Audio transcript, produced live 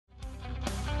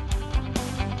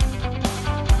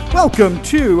Welcome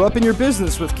to Up in Your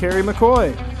Business with Carrie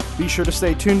McCoy. Be sure to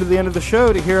stay tuned to the end of the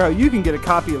show to hear how you can get a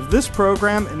copy of this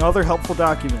program and other helpful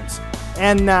documents.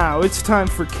 And now it's time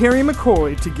for Carrie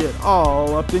McCoy to get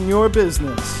all up in your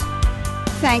business.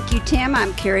 Thank you, Tim.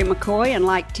 I'm Carrie McCoy, and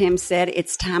like Tim said,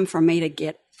 it's time for me to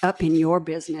get up in your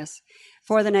business.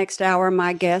 For the next hour,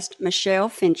 my guest, Michelle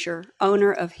Fincher,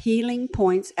 owner of Healing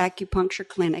Points Acupuncture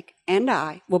Clinic, and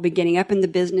I will be getting up in the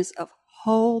business of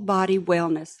whole body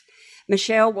wellness.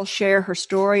 Michelle will share her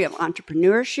story of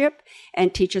entrepreneurship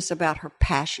and teach us about her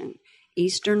passion,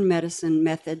 Eastern medicine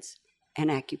methods, and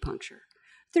acupuncture.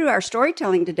 Through our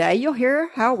storytelling today, you'll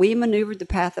hear how we maneuvered the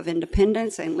path of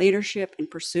independence and leadership in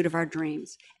pursuit of our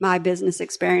dreams. My business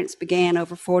experience began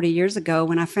over 40 years ago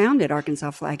when I founded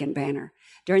Arkansas Flag and Banner.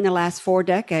 During the last 4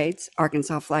 decades,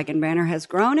 Arkansas Flag and Banner has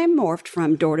grown and morphed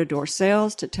from door-to-door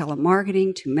sales to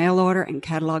telemarketing to mail order and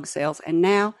catalog sales, and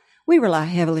now we rely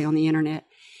heavily on the internet.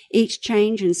 Each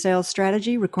change in sales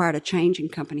strategy required a change in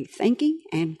company thinking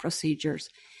and procedures.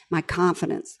 My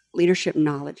confidence, leadership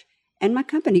knowledge, and my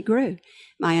company grew.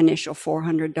 My initial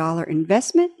 $400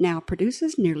 investment now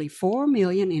produces nearly $4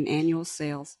 million in annual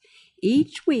sales.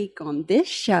 Each week on this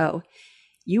show,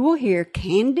 you will hear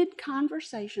candid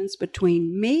conversations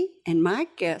between me and my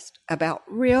guest about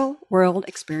real-world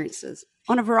experiences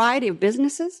on a variety of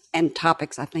businesses and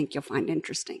topics I think you'll find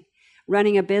interesting.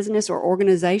 Running a business or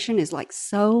organization is like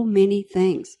so many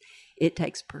things. It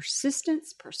takes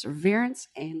persistence, perseverance,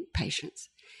 and patience.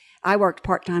 I worked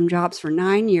part-time jobs for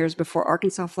 9 years before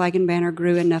Arkansas Flag and Banner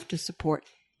grew enough to support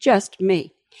just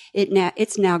me.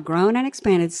 It's now grown and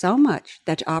expanded so much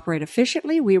that to operate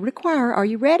efficiently, we require, are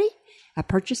you ready? A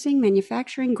purchasing,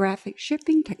 manufacturing, graphic,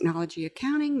 shipping, technology,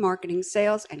 accounting, marketing,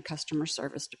 sales, and customer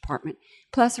service department,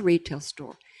 plus a retail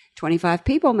store. 25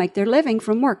 people make their living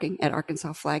from working at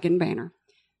Arkansas Flag and Banner.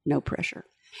 No pressure.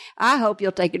 I hope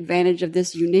you'll take advantage of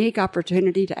this unique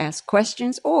opportunity to ask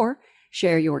questions or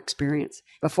share your experience.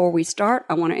 Before we start,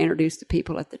 I want to introduce the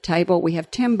people at the table. We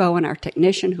have Tim Bowen, our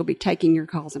technician, who'll be taking your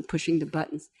calls and pushing the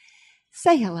buttons.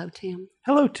 Say hello, Tim.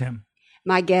 Hello, Tim.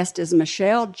 My guest is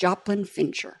Michelle Joplin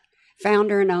Fincher,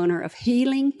 founder and owner of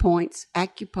Healing Points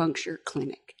Acupuncture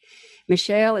Clinic.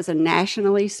 Michelle is a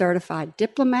nationally certified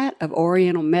diplomat of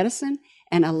Oriental medicine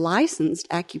and a licensed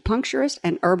acupuncturist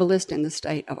and herbalist in the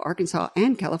state of Arkansas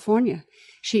and California.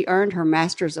 She earned her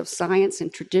Master's of Science in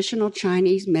Traditional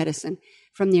Chinese Medicine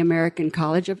from the American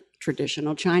College of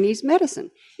Traditional Chinese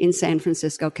Medicine in San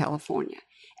Francisco, California,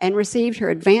 and received her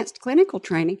advanced clinical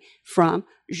training from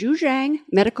Zhejiang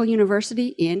Medical University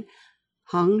in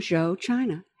Hangzhou,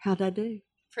 China. How'd I do?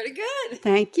 Pretty good.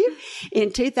 Thank you.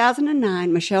 In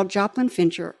 2009, Michelle Joplin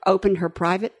Fincher opened her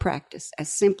private practice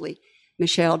as simply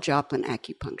Michelle Joplin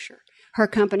Acupuncture. Her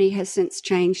company has since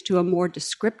changed to a more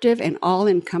descriptive and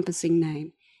all-encompassing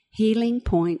name, Healing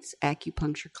Points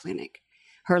Acupuncture Clinic.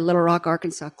 Her Little Rock,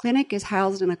 Arkansas clinic is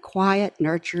housed in a quiet,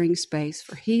 nurturing space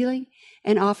for healing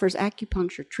and offers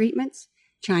acupuncture treatments,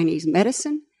 Chinese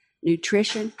medicine,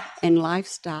 nutrition, and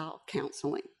lifestyle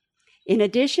counseling. In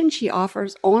addition, she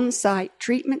offers on-site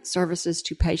treatment services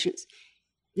to patients.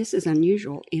 This is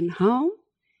unusual, in home,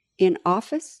 in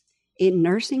office, in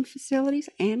nursing facilities,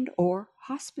 and or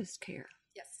hospice care.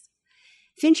 Yes.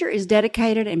 Fincher is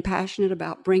dedicated and passionate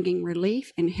about bringing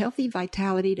relief and healthy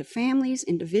vitality to families,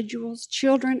 individuals,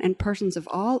 children, and persons of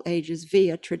all ages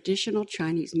via traditional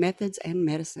Chinese methods and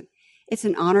medicine. It's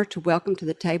an honor to welcome to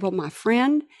the table my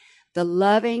friend, the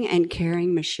loving and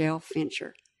caring Michelle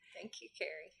Fincher. Thank you, Carrie.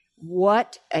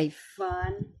 What a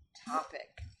fun topic.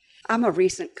 I'm a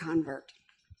recent convert,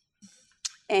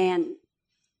 and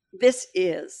this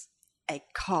is a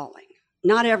calling.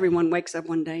 Not everyone wakes up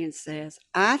one day and says,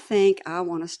 I think I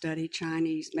want to study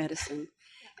Chinese medicine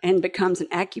and becomes an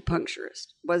acupuncturist.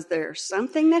 Was there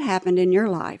something that happened in your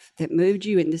life that moved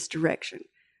you in this direction?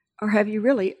 Or have you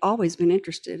really always been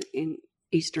interested in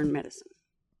Eastern medicine?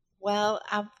 Well,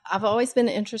 I've always been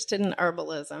interested in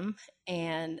herbalism,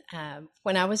 and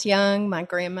when I was young, my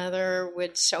grandmother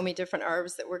would show me different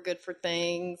herbs that were good for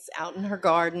things out in her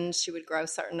garden. She would grow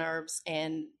certain herbs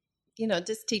and,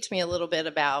 just teach me a little bit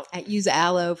about, use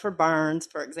aloe for burns,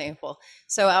 for example.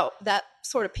 So that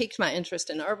sort of piqued my interest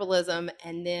in herbalism,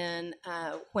 and then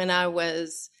when I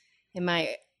was in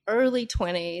my early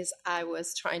 20s, I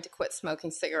was trying to quit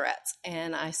smoking cigarettes,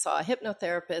 and I saw a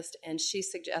hypnotherapist, and she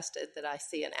suggested that I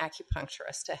see an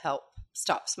acupuncturist to help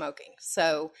stop smoking.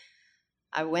 So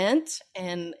I went,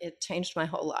 and it changed my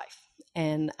whole life,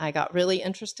 and I got really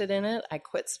interested in it. I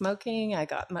quit smoking. I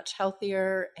got much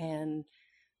healthier, and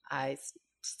I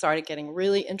started getting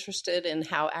really interested in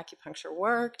how acupuncture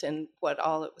worked and what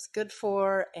all it was good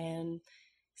for, and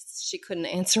she couldn't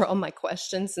answer all my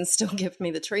questions and still give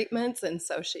me the treatments. And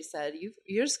so she said,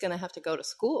 you're just going to have to go to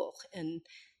school. And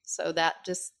so that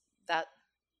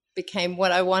became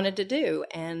what I wanted to do.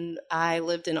 And I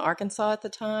lived in Arkansas at the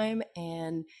time,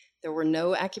 and there were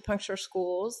no acupuncture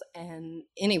schools and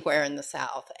anywhere in the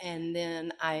South. And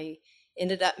then I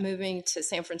ended up moving to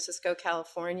San Francisco,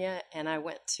 California, and I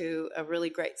went to a really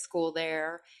great school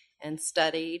there and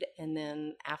studied. And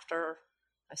then after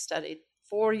I studied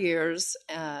 4 years,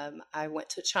 I went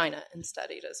to China and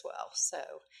studied as well. So,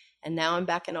 and now I'm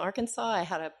back in Arkansas. I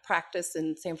had a practice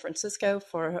in San Francisco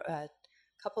for a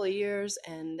couple of years,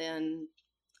 and then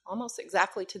almost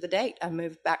exactly to the date, I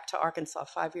moved back to Arkansas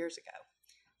 5 years ago.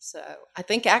 So I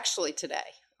think actually today,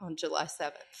 on July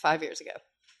 7th, 5 years ago.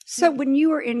 So when you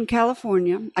were in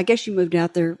California, I guess you moved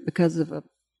out there because of a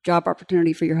job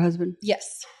opportunity for your husband?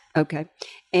 Yes. Okay.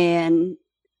 And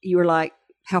you were like,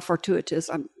 how fortuitous,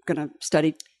 I'm going to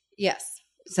study. Yes.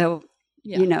 So,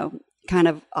 kind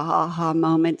of aha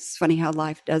moments. Funny how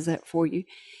life does that for you.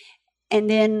 And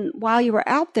then while you were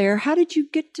out there, how did you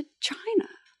get to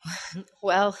China?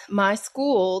 Well, my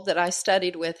school that I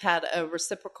studied with had a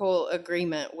reciprocal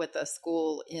agreement with a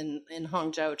school in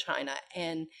Hangzhou, China.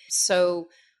 And so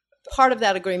part of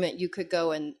that agreement, you could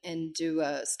go and do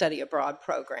a study abroad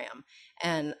program.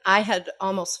 And I had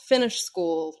almost finished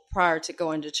school prior to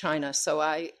going to China. So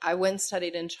I went and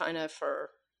studied in China for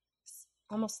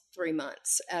almost 3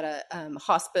 months at a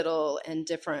hospital and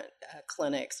different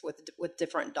clinics with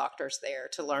different doctors there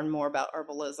to learn more about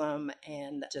herbalism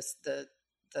and just the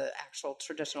actual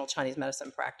traditional Chinese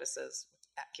medicine practices,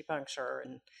 acupuncture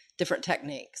and different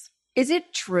techniques. Is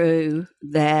it true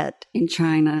that in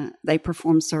China they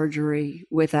perform surgery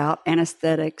without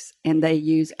anesthetics and they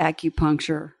use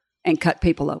acupuncture and cut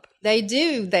people open? They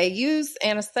do. They use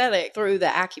anesthetic through the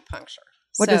acupuncture.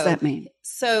 What does that mean?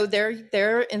 So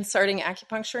they're inserting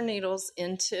acupuncture needles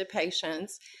into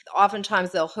patients.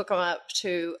 Oftentimes they'll hook them up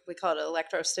to, we call it an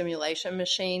electrostimulation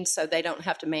machine, so they don't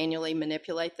have to manually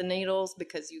manipulate the needles,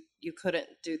 because you couldn't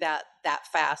do that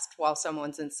fast while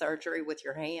someone's in surgery with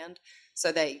your hand.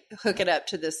 So they hook it up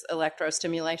to this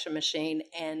electrostimulation machine,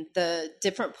 and the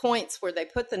different points where they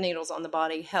put the needles on the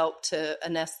body help to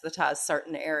anesthetize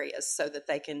certain areas so that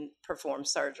they can perform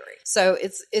surgery. So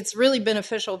it's really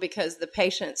beneficial because the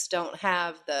patients don't have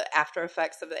the after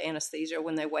effects of the anesthesia.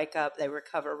 When they wake up, they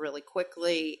recover really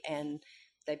quickly, and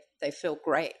they feel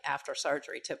great after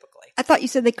surgery typically. I thought you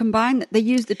said they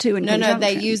use the two in conjunction. No,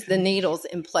 they use the needles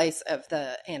in place of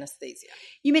the anesthesia.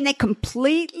 You mean they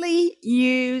completely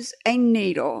use a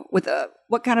needle with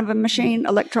what kind of a machine?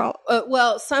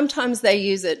 Well, sometimes they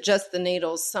use it just the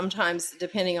needles. Sometimes,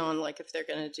 depending on like if they're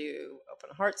going to do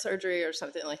open heart surgery or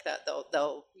something like that,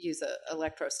 they'll use an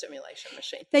electrostimulation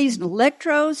machine. They use an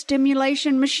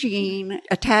electrostimulation machine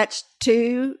attached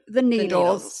to the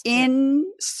needles in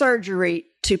surgery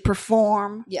to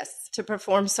perform. Yes, to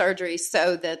perform surgery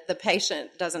so that the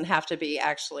patient doesn't have to be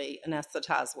actually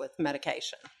anesthetized with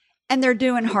medication. And they're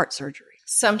doing heart surgery.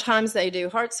 Sometimes they do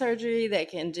heart surgery. They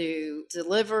can do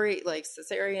delivery, like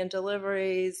cesarean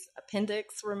deliveries,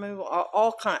 appendix removal,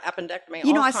 all kind of appendectomy.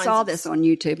 I saw this on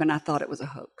YouTube and I thought it was a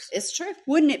hoax. It's true.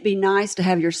 Wouldn't it be nice to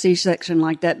have your C-section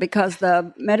like that? Because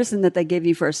the medicine that they give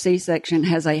you for a C-section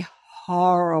has a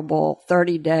horrible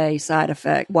 30-day side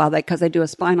effect because they do a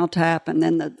spinal tap and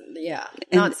then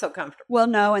not so comfortable. Well,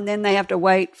 no, and then they have to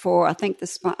wait for, I think the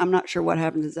spine, I'm not sure what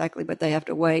happens exactly, but they have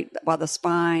to wait while the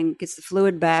spine gets the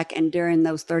fluid back, and during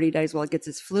those 30 days while it gets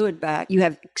its fluid back, you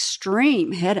have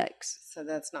extreme headaches. So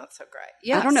that's not so great.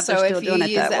 Yeah, I don't know if they're still doing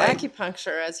it that way. So if you use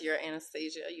acupuncture as your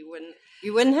anesthesia, you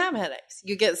wouldn't have headaches.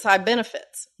 You get side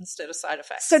benefits instead of side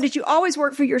effects. So did you always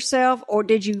work for yourself, or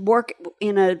did you work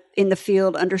in the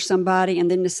field under somebody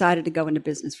and then decided to go into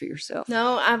business for yourself?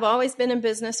 No, I've always been in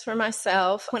business for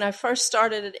myself. When I first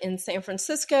started in San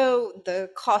Francisco, the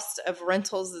cost of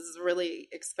rentals is really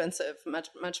expensive, much,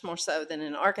 much more so than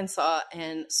in Arkansas.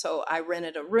 And so I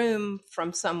rented a room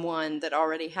from someone that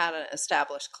already had an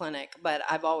established clinic, but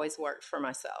I've always worked for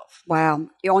myself. Wow.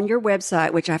 On your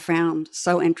website, which I found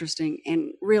so interesting,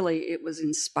 and really it was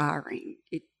inspiring.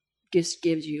 It just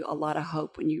gives you a lot of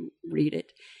hope when you read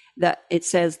it. That it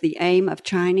says the aim of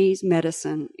Chinese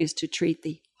medicine is to treat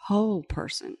the whole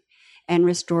person and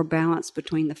restore balance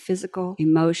between the physical,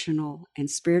 emotional, and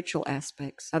spiritual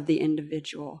aspects of the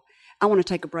individual. I want to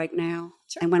take a break now.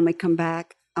 Sure. And when we come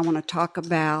back, I want to talk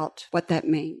about what that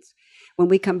means. When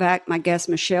we come back, my guest,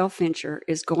 Michelle Fincher,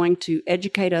 is going to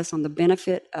educate us on the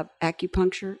benefit of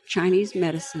acupuncture, Chinese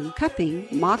medicine, cupping,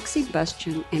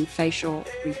 moxibustion, and facial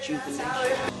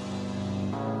rejuvenation.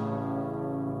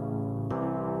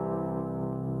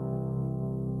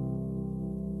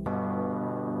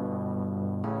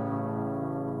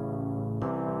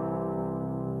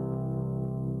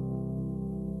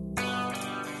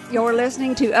 You're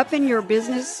listening to Up in Your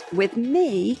Business with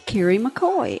me, Carrie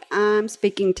McCoy. I'm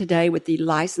speaking today with the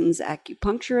licensed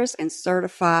acupuncturist and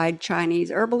certified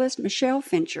Chinese herbalist, Michelle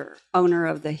Fincher, owner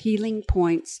of the Healing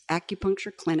Points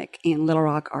Acupuncture Clinic in Little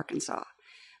Rock, Arkansas.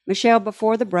 Michelle,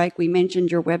 before the break, we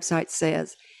mentioned your website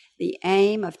says, the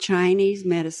aim of Chinese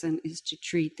medicine is to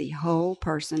treat the whole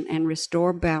person and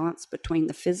restore balance between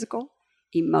the physical,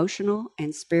 emotional,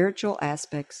 and spiritual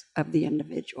aspects of the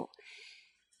individual.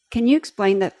 Can you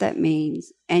explain that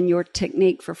means and your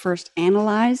technique for first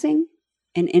analyzing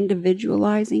and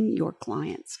individualizing your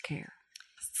client's care?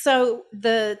 So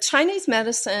the Chinese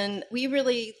medicine, we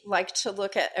really like to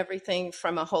look at everything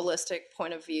from a holistic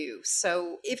point of view.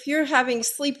 So if you're having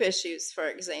sleep issues, for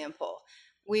example,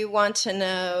 we want to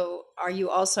know, are you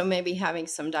also maybe having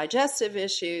some digestive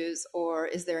issues, or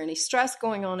is there any stress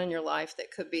going on in your life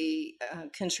that could be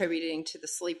contributing to the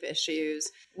sleep issues?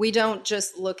 We don't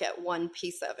just look at one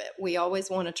piece of it. We always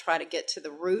want to try to get to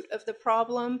the root of the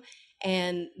problem.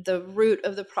 And the root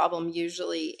of the problem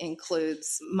usually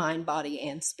includes mind, body,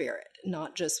 and spirit,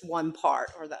 not just one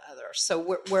part or the other.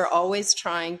 So we're always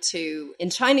trying to, in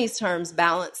Chinese terms,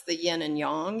 balance the yin and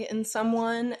yang in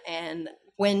someone. And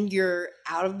when you're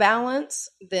out of balance,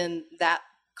 then that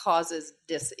causes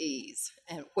dis-ease,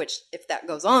 and which, if that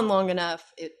goes on long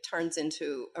enough, it turns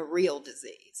into a real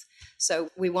disease. So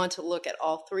we want to look at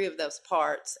all three of those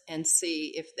parts and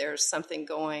see if there's something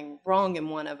going wrong in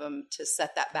one of them to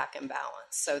set that back in balance.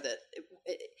 So that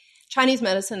Chinese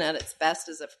medicine at its best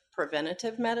is a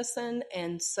preventative medicine.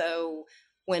 And so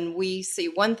when we see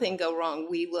one thing go wrong,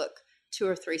 we look 2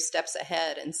 or 3 steps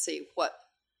ahead and see what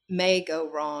may go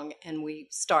wrong, and we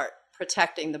start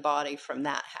protecting the body from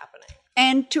that happening.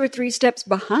 And 2 or 3 steps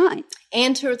behind.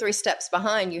 And 2 or 3 steps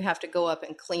behind, you have to go up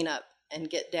and clean up and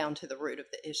get down to the root of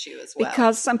the issue as well.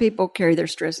 Because some people carry their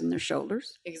stress in their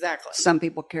shoulders. Exactly. Some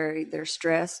people carry their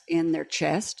stress in their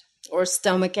chest. Or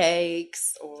stomach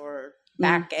aches or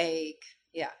backache.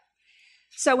 Yeah.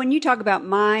 So when you talk about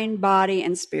mind, body,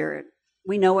 and spirit,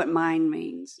 we know what mind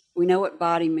means. We know what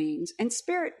body means. And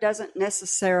spirit doesn't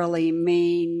necessarily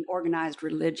mean organized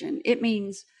religion. It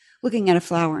means looking at a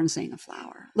flower and seeing a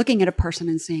flower, looking at a person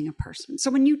and seeing a person.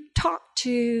 So when you talk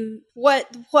to...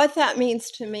 What that means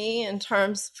to me in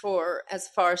terms for, as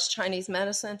far as Chinese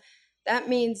medicine, that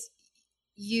means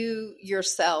you,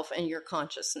 yourself, and your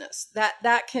consciousness.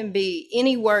 That can be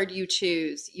any word you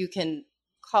choose. You can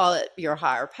call it your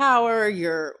higher power,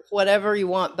 your whatever you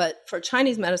want. But for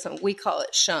Chinese medicine, we call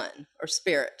it Shun, or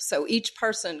spirit. So each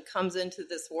person comes into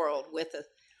this world with a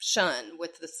Shun,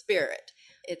 with the spirit.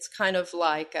 It's kind of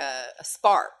like a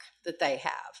spark that they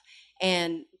have.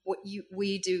 And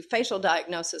we do facial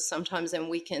diagnosis sometimes, and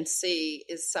we can see,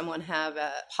 is someone have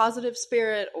a positive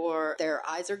spirit, or their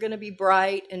eyes are going to be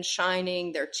bright and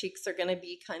shining, their cheeks are going to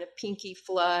be kind of pinky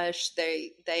flush,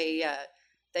 they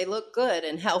look good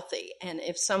and healthy. And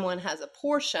if someone has a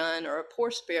poor Shun or a poor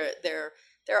spirit,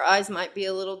 their eyes might be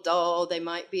a little dull, they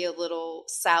might be a little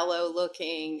sallow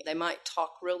looking, they might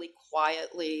talk really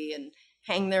quietly and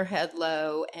hang their head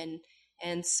low.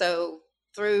 And so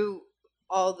through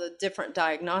all the different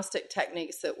diagnostic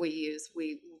techniques that we use,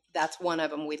 that's one of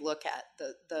them. We look at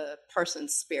the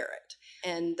person's spirit,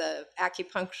 and the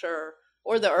acupuncture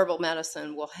or the herbal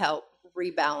medicine will help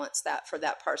rebalance that for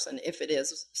that person if it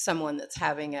is someone that's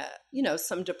having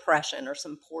some depression or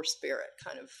some poor spirit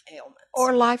kind of ailments.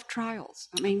 Or life trials.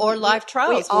 Or life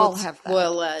trials we all have that.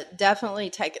 Will definitely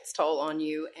take its toll on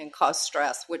you and cause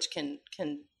stress, which can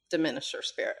diminish your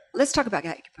spirit. Let's talk about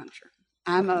acupuncture.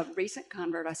 I'm a recent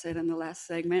convert, I said in the last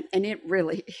segment, and it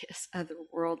really is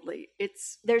otherworldly.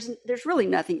 There's really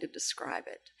nothing to describe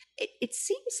it. It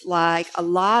seems like a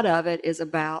lot of it is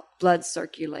about blood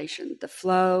circulation, the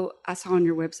flow. I saw on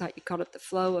your website you called it the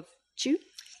flow of Qi.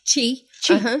 Qi.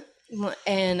 Uh-huh.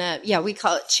 And we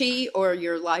call it Qi, or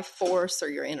your life force, or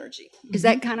your energy. Is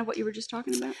that kind of what you were just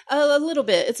talking about? A little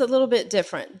bit. It's a little bit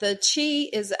different. The Qi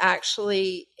is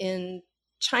actually in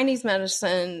Chinese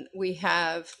medicine. We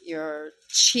have your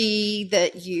Qi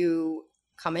that you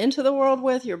come into the world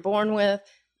with, you're born with.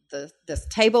 This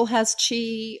table has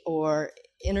Qi or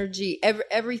energy.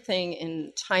 Everything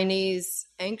in Chinese,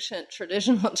 ancient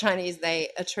traditional Chinese, they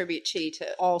attribute Qi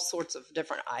to all sorts of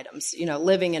different items,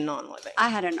 living and non-living. I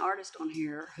had an artist on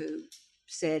here who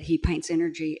said he paints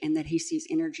energy and that he sees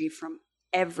energy from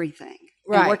everything.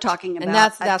 Right. And we're talking about and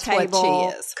that's table,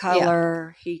 what Qi is.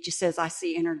 Color. Yeah. He just says, I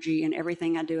see energy in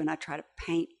everything I do, and I try to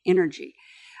paint energy.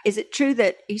 Is it true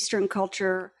that Eastern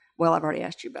culture, well, I've already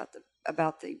asked you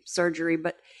about the surgery,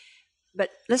 but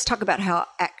let's talk about how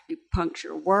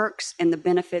acupuncture works and the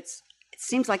benefits. It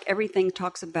seems like everything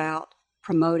talks about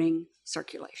promoting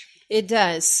circulation. It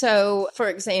does. So, for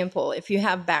example, if you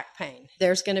have back pain,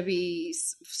 there's going to be,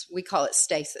 we call it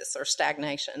stasis or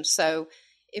stagnation. So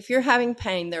if you're having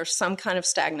pain, there's some kind of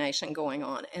stagnation going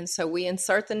on. And so we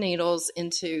insert the needles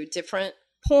into different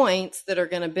points that are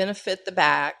going to benefit the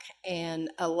back and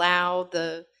allow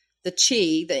the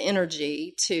chi, the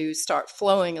energy, to start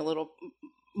flowing a little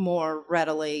more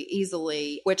readily,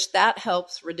 easily, which that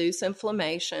helps reduce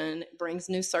inflammation, brings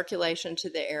new circulation to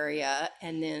the area,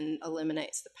 and then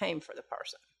eliminates the pain for the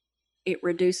person. It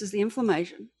reduces the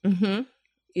inflammation. Mm-hmm.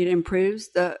 It improves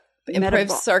the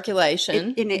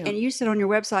circulation. And you said on your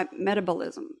website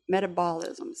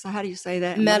metabolism. So how do you say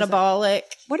that?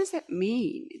 Metabolic. What does that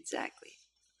mean exactly?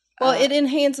 Well, it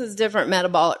enhances different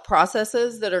metabolic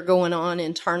processes that are going on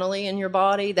internally in your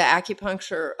body. The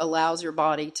acupuncture allows your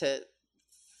body to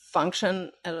function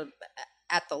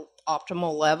at the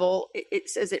optimal level. It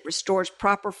says it restores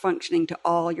proper functioning to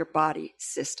all your body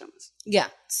systems. Yeah.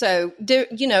 So,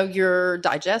 your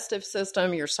digestive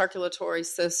system, your circulatory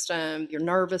system, your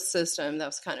nervous system,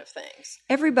 those kind of things.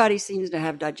 Everybody seems to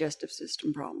have digestive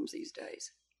system problems these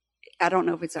days. I don't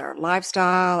know if it's our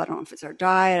lifestyle. I don't know if it's our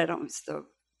diet. I don't know if it's the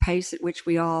pace at which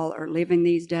we all are living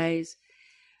these days.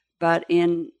 But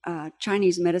in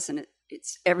Chinese medicine,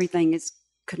 it's everything is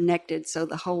connected, so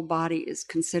the whole body is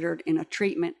considered in a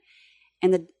treatment,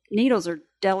 and the needles are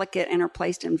delicate and are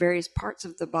placed in various parts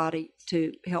of the body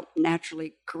to help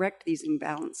naturally correct these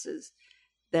imbalances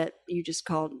that you just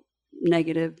called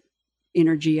negative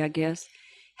energy, I guess.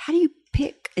 How do you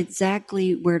pick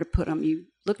exactly where to put them? You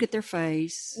look at their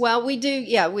face. Well, we do.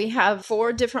 Yeah, we have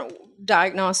 4 different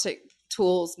diagnostic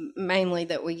tools mainly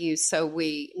that we use. So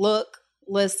we look,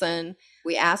 listen,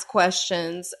 we ask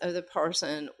questions of the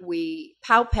person, we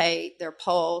palpate their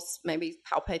pulse, maybe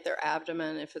palpate their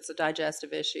abdomen if it's a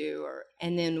digestive issue,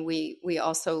 and then we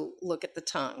also look at the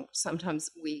tongue. Sometimes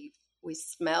we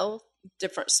smell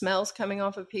different smells coming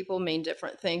off of people mean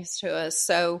different things to us.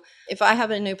 So if I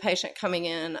have a new patient coming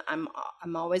in,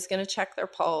 I'm always going to check their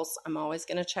pulse. I'm always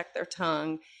going to check their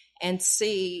tongue and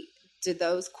see, do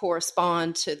those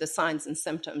correspond to the signs and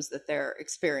symptoms that they're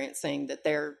experiencing, that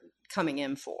they're coming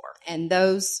in for. And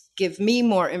those give me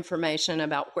more information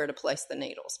about where to place the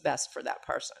needles best for that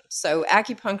person. So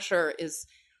acupuncture is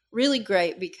really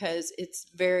great because it's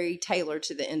very tailored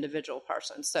to the individual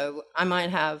person. So I might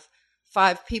have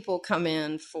 5 people come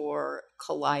in for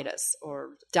colitis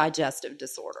or digestive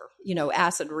disorder,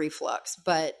 acid reflux,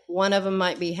 but one of them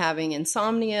might be having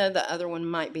insomnia, the other one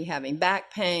might be having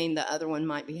back pain, the other one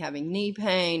might be having knee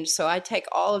pain. So I take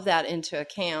all of that into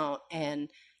account and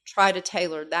try to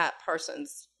tailor that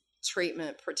person's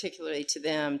treatment particularly to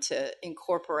them to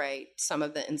incorporate some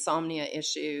of the insomnia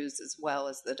issues as well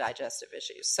as the digestive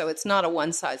issues. So it's not a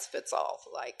one-size-fits-all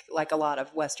like a lot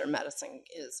of Western medicine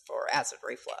is for acid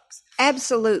reflux.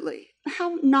 Absolutely.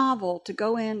 How novel to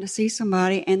go in to see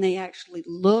somebody and they actually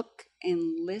look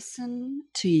and listen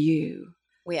to you.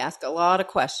 We ask a lot of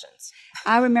questions.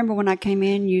 I remember when I came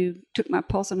in, you took my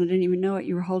pulse and I didn't even know it.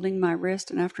 You were holding my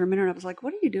wrist. And after a minute, I was like,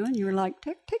 what are you doing? You were like,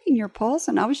 taking your pulse.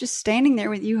 And I was just standing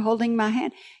there with you holding my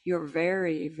hand. You're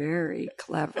very, very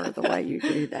clever the way you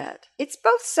do that. It's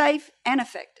both safe and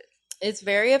effective. It's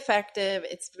very effective.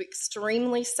 It's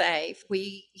extremely safe.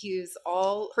 We use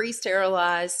all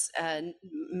pre-sterilized,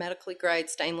 medically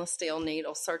grade stainless steel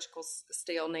needles, surgical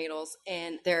steel needles,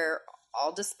 and they're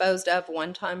all disposed of,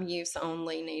 one-time use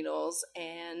only needles,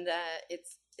 and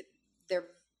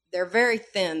they're very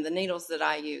thin. The needles that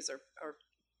I use are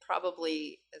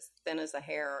probably as thin as a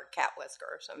hair or a cat whisker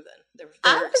or something. They're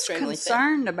extremely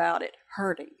concerned thin. About it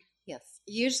hurting. Yes,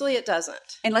 usually it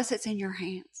doesn't, unless it's in your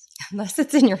hands. Unless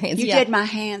it's in your hands. You did my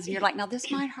hands, and you're like, now this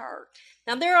might hurt.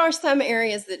 Now there are some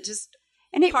areas that just.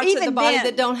 And parts of the body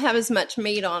that don't have as much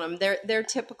meat on them, they're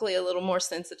typically a little more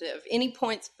sensitive. Any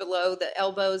points below the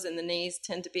elbows and the knees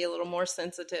tend to be a little more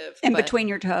sensitive. In between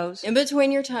your toes. In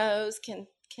between your toes can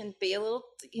be a little,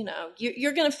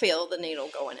 you're going to feel the needle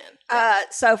going in.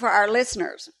 So for our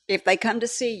listeners, if they come to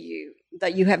see you,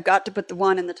 that you have got to put the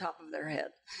one in the top of their head.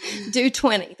 Do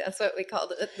 20. That's what we call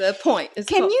the point.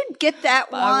 Can you get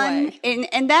that one?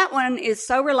 And that one is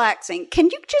so relaxing. Can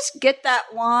you just get that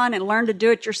one and learn to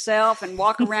do it yourself and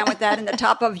walk around with that in the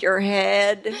top of your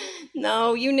head?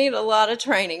 No, you need a lot of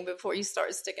training before you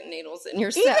start sticking needles in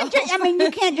yourself.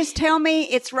 You can't just tell me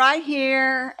it's right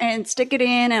here and stick it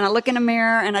in and I look in a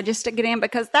mirror and I just stick it in,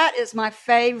 because that is my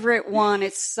favorite one.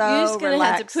 It's so relaxing. You're just going to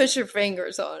have to push your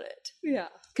fingers on it. Yeah.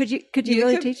 Could you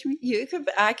really teach me? You could.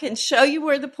 I can show you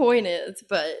where the point is,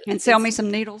 but and sell me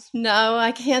some needles. No,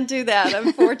 I can't do that,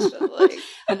 unfortunately.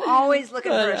 I'm always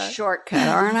looking for a shortcut,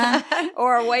 aren't I?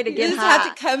 Or a way to get high. You just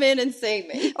have to come in and see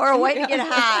me. Or a way to get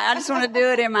high. I just want to do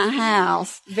it in my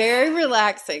house. Very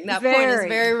relaxing. That point is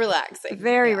very relaxing.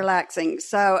 Very relaxing.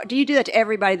 So, do you do that to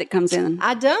everybody that comes in?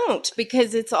 I don't,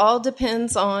 because it all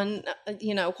depends on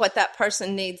what that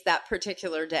person needs that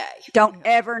particular day. Don't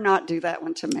ever not do that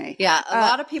one to me. Yeah, a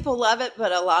lot of people love it,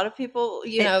 but a lot of people,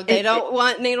 they don't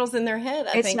want needles in their head.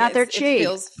 I think not their cheek.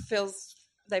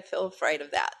 They feel afraid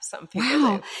of that. Some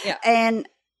people do. Yeah. And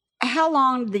how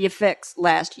long do the effects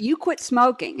last? You quit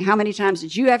smoking. How many times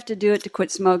did you have to do it to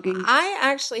quit smoking? I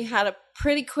actually had a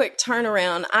pretty quick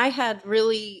turnaround. I had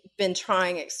really been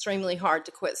trying extremely hard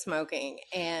to quit smoking,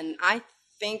 and I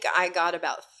think I got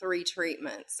about 3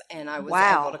 treatments and I was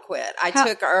able to quit. I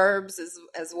took herbs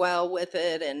as well with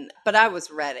it, but I was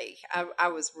ready. I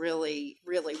was really,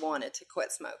 really wanted to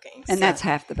quit smoking. And that's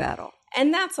half the battle.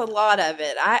 And that's a lot of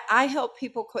it. I help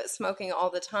people quit smoking all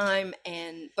the time,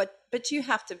 but you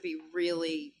have to be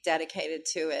really dedicated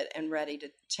to it and ready to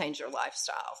change your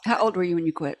lifestyle. How old were you when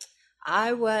you quit?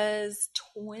 I was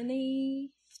 22.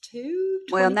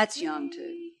 Well, and that's young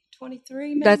too.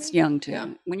 23, maybe? That's young too. Yeah.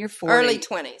 When you're 40, early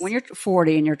 20s. When you're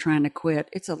 40 and you're trying to quit,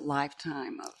 it's a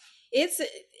lifetime of.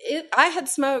 I had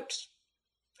smoked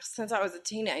since I was a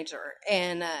teenager,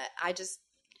 and I just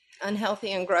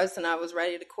unhealthy and gross, and I was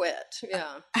ready to quit.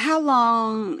 Yeah. How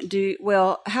long do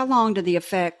the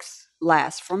effects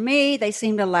last? For me, they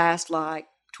seem to last like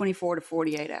 24 to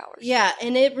 48 hours. Yeah,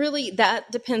 and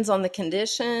that depends on the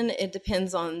condition. It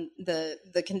depends on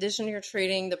the condition you're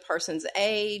treating, the person's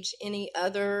age, any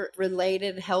other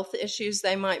related health issues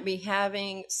they might be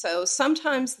having. So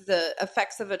sometimes the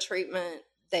effects of a treatment,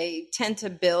 they tend to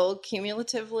build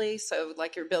cumulatively. So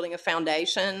like you're building a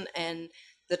foundation, and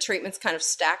the treatments kind of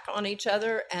stack on each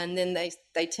other, and then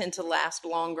they tend to last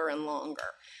longer and longer.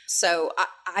 So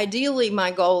ideally,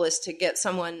 my goal is to get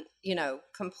someone,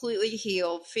 completely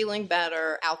healed, feeling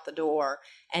better, out the door,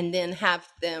 and then have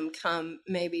them come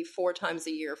maybe 4 times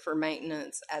a year for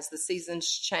maintenance as the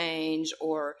seasons change,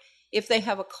 or if they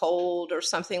have a cold or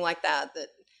something like that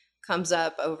comes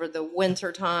up over the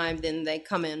winter time, then they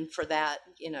come in for that,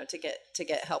 to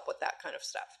get help with that kind of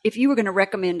stuff. If you were going to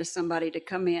recommend to somebody to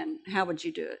come in, how would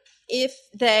you do it? If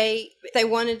they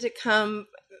wanted to come,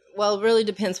 well, it really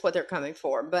depends what they're coming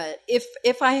for. But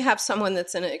if I have someone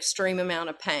that's in an extreme amount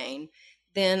of pain,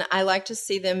 then I like to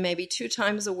see them maybe 2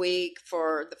 times a week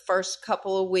for the first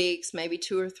couple of weeks, maybe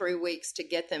 2 or 3 weeks to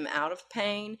get them out of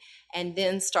pain, and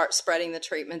then start spreading the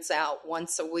treatments out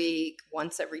once a week,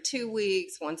 once every 2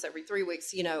 weeks, once every 3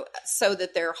 weeks, so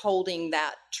that they're holding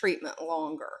that treatment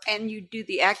longer. And you do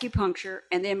the acupuncture,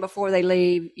 and then before they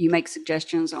leave, you make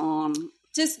suggestions on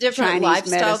just different Chinese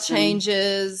lifestyle medicine.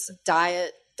 Changes,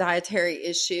 dietary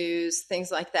issues,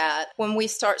 things like that. When we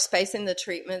start spacing the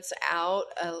treatments out,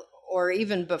 or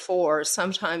even before,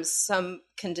 sometimes some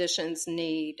conditions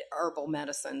need herbal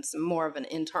medicines, more of an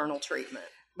internal treatment.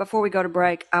 Before we go to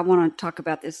break, I want to talk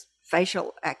about this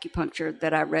facial acupuncture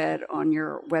that I read on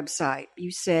your website.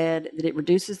 You said that it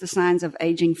reduces the signs of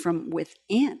aging from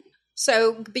within.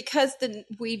 So because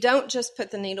we don't just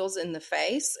put the needles in the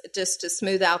face just to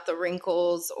smooth out the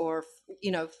wrinkles or,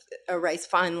 erase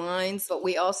fine lines, but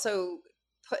we also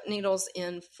put needles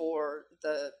in for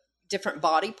the different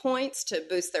body points to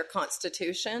boost their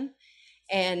constitution.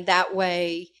 And that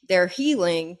way they're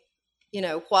healing,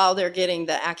 while they're getting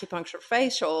the acupuncture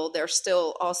facial, they're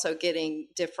still also getting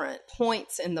different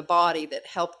points in the body that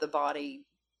help the body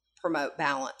promote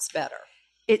balance better.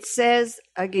 It says,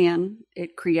 again,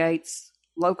 it creates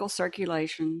local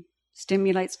circulation,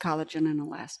 stimulates collagen and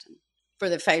elastin. For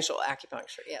the facial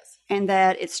acupuncture, yes. And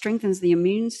that it strengthens the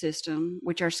immune system,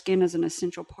 which our skin is an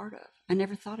essential part of. I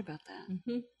never thought about that.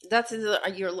 Mm-hmm. That's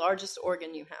your largest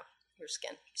organ you have, your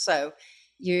skin. So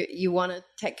you want to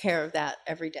take care of that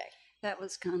every day. That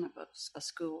was kind of a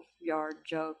schoolyard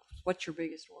joke. What's your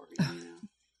biggest organ?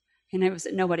 And it was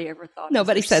nobody ever thought.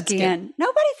 Nobody said skin.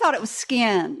 Nobody thought it was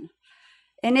skin.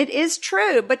 And it is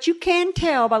true, but you can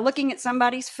tell by looking at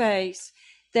somebody's face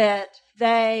that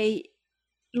they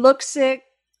look sick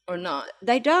or not.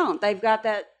 They don't. They've got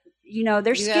that,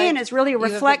 their skin is really a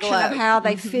reflection of how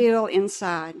they feel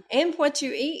inside. And what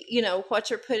you eat, what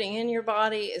you're putting in your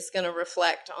body is going to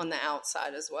reflect on the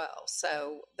outside as well.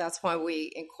 So that's why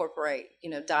we incorporate,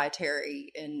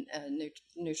 dietary and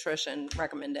nutrition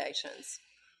recommendations.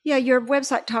 Yeah, your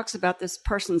website talks about this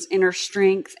person's inner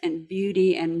strength and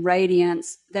beauty and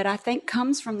radiance that I think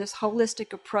comes from this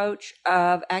holistic approach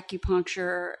of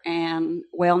acupuncture and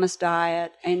wellness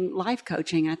diet and life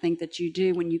coaching, I think, that you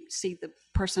do when you see the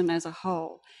person as a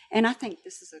whole. And I think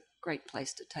this is a great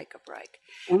place to take a break.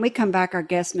 When we come back, our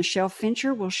guest, Michelle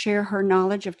Fincher, will share her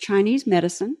knowledge of Chinese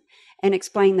medicine and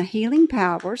explain the healing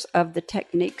powers of the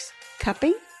techniques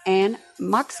cupping and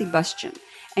moxibustion.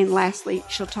 And lastly,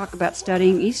 she'll talk about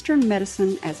studying Eastern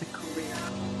medicine as a career.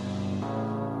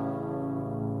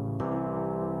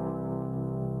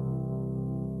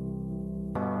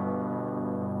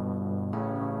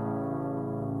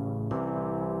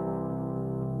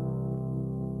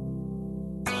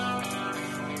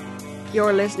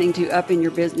 You're listening to Up in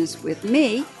Your Business with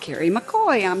me, Carrie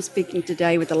McCoy. I'm speaking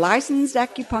today with a licensed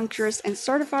acupuncturist and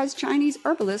certified Chinese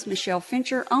herbalist, Michelle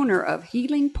Fincher, owner of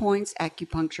Healing Points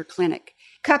Acupuncture Clinic.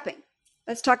 Cupping.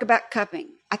 Let's talk about cupping.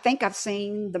 I think I've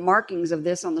seen the markings of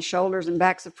this on the shoulders and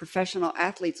backs of professional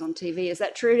athletes on TV. Is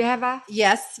that true? Have I?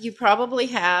 Yes, you probably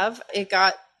have. It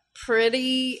got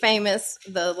pretty famous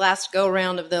the last go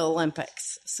round of the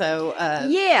Olympics. So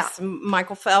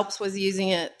Michael Phelps was using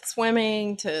it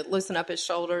swimming to loosen up his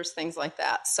shoulders, things like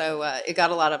that. So it got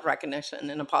a lot of recognition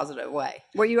in a positive way.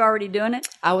 Were you already doing it?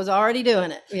 I was already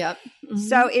doing it. Yep. Mm-hmm.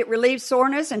 So it relieves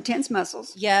soreness and tense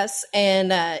muscles. Yes,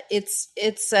 and it's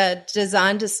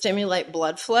designed to stimulate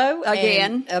blood flow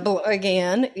again.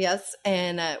 Again, yes,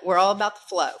 and we're all about the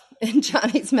flow in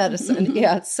Chinese medicine.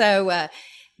 Yeah, so.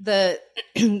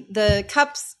 The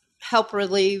cups help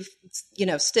relieve,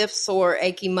 stiff, sore,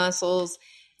 achy muscles.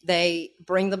 They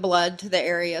bring the blood to the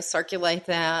area, circulate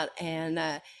that,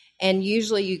 and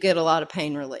usually you get a lot of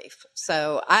pain relief.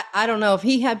 So I don't know if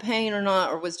he had pain or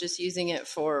not, or was just using it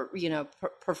for,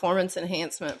 performance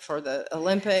enhancement for the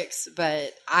Olympics,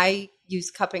 but I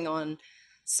use cupping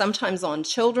sometimes on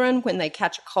children. When they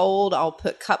catch a cold, I'll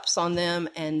put cups on them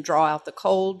and draw out the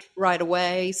cold right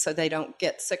away so they don't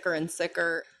get sicker and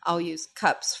sicker. I'll use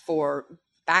cups for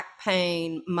back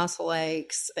pain, muscle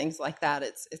aches, things like that.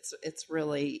 It's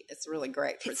really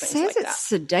great for things like that. It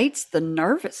says it sedates the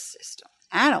nervous system.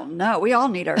 I don't know. We all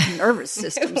need our nervous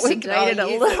system sedated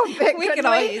a little bit. We could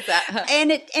all use that.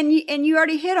 And you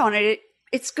already hit on it.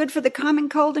 It's good for the common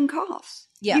cold and coughs.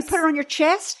 Yes. You put it on your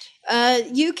chest?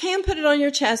 You can put it on your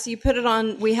chest. You put it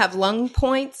on, we have lung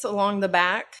points along the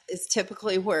back is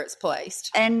typically where it's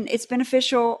placed. And it's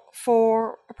beneficial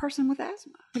for a person with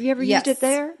asthma. Have you ever used it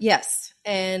there? Yes.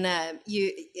 And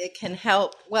it can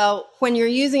help. Well, when you're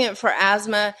using it for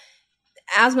asthma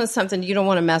is something you don't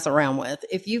want to mess around with.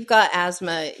 If you've got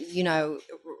asthma,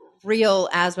 real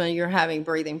asthma, you're having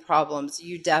breathing problems,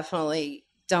 you definitely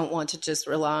don't want to just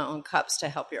rely on cups to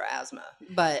help your asthma.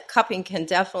 But cupping can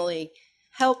definitely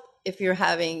help if you're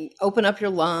open up your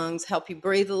lungs, help you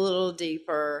breathe a little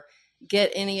deeper, get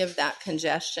any of that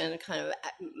congestion kind of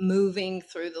moving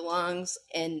through the lungs,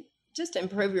 and just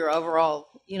improve your overall,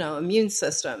 immune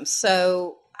system.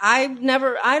 So I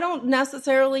don't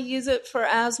necessarily use it for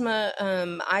asthma.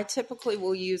 I typically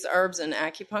will use herbs and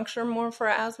acupuncture more for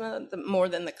asthma, more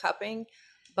than the cupping.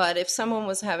 But if someone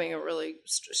was having a really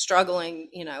struggling,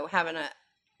 having a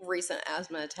recent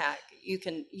asthma attack, you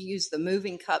can use the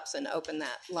moving cups and open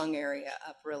that lung area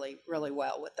up really, really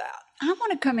well with that. I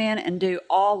want to come in and do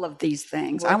all of these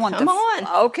things. Well, come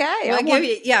on. Okay.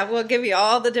 We'll give you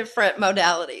all the different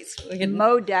modalities.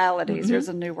 Modalities. There's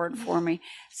a new word for me.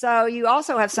 So you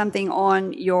also have something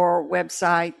on your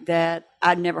website that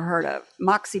I'd never heard of,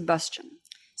 moxibustion.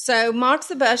 So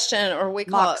moxibustion, or we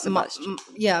call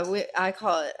it, I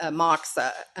call it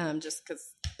moxa, just because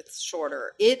it's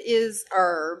shorter. It is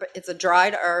herb. It's a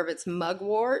dried herb. It's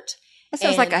mugwort. That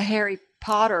sounds like a Harry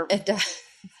Potter. It does.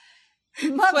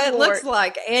 That's what it looks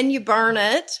like. And you burn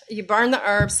it. You burn the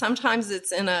herb. Sometimes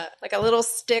it's in a little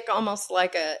stick, almost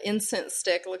like an incense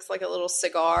stick. It looks like a little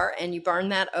cigar. And you burn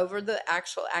that over the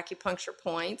actual acupuncture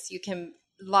points. You can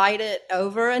light it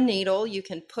over a needle. You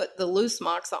can put the loose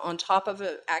moxa on top of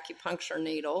an acupuncture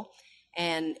needle,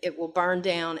 and it will burn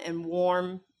down and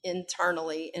warm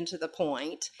internally into the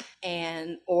point.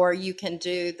 Or you can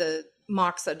do the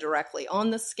moxa directly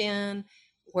on the skin,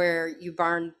 where you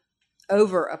burn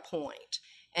over a point.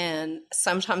 And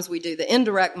sometimes we do the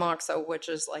indirect moxa, which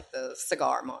is like the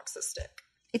cigar moxa stick.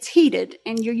 It's heated,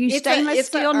 and you use stainless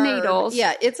steel needles.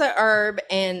 Yeah, it's a herb,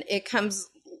 and it comes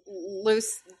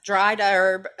loose, dried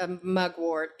herb,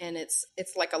 mugwort, and it's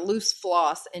like a loose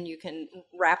floss, and you can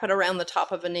wrap it around the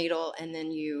top of a needle, and then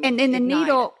the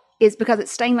needle is, because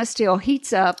it's stainless steel,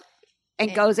 heats up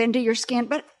and goes into your skin.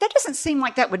 But that doesn't seem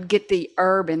like that would get the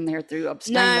herb in there through a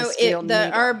stainless steel needle.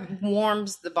 The herb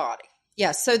warms the body.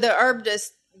 Yeah, so the herb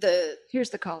just Here's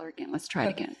the caller again. Let's try it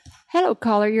again. Hello,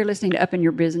 caller. You're listening to Up in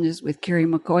Your Business with Carrie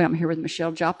McCoy. I'm here with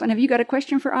Michelle Joplin. Have you got a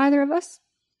question for either of us?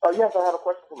 Yes, I have a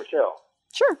question for Michelle.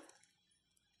 Sure.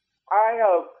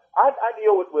 I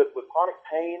deal with chronic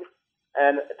pain,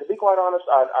 and to be quite honest,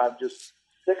 I'm just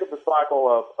sick of the cycle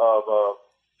of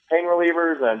pain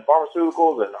relievers and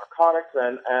pharmaceuticals and narcotics,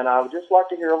 and I would just like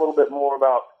to hear a little bit more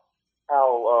about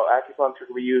how acupuncture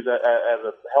can be used as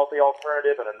a healthy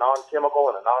alternative and a non-chemical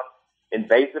and a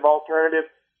non-invasive alternative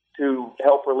to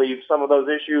help relieve some of those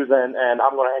issues, and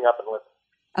I'm going to hang up and listen.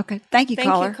 Okay. Thank you,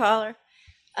 caller. Thank you, caller.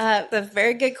 That's a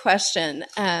very good question.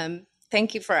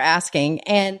 Thank you for asking.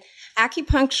 And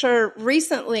acupuncture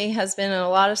recently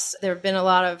there have been a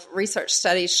lot of research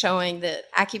studies showing that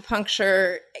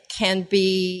acupuncture can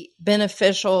be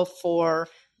beneficial for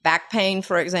back pain,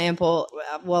 for example.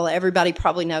 Well, everybody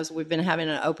probably knows we've been having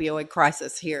an opioid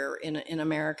crisis here in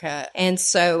America. And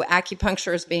so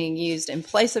acupuncture is being used in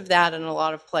place of that in a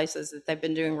lot of places that they've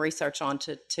been doing research on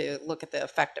to look at the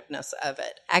effectiveness of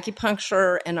it.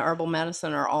 Acupuncture and herbal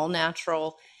medicine are all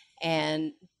natural,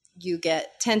 and you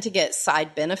tend to get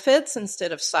side benefits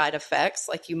instead of side effects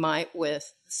like you might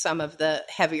with some of the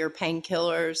heavier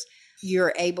painkillers.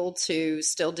 You're able to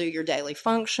still do your daily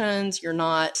functions. You're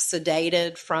not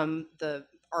sedated from the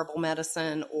herbal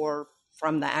medicine or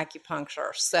from the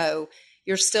acupuncture. So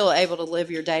you're still able to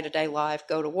live your day-to-day life,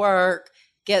 go to work,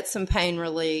 get some pain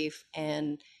relief,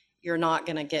 and you're not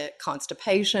going to get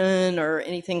constipation or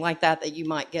anything like that you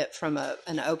might get from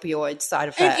an opioid side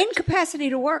effect. And incapacity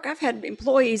to work. I've had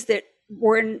employees that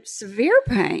were in severe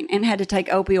pain and had to take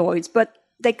opioids, but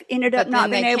they ended up not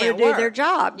being able to do their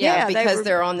job. Yeah, because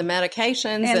they're on the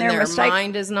medications and their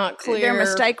mind is not clear. Their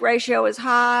mistake ratio is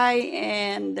high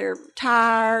and they're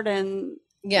tired and...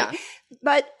 Yeah.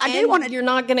 But you're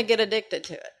not going to get addicted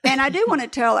to it. And I do want to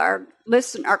tell our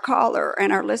caller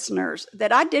and our listeners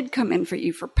that I did come in for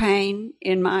you for pain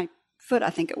in my foot,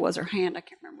 I think it was, or hand, I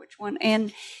can't remember which one.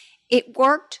 And it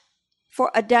worked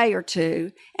for a day or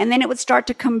two, and then it would start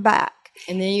to come back.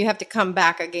 And then you have to come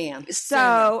back again.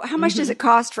 So how much does it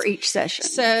cost for each session?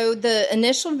 So the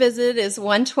initial visit is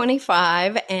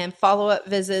 $125 and follow-up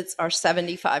visits are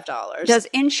 $75. Does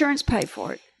insurance pay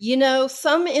for it? You know,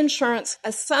 some insurance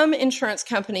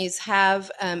companies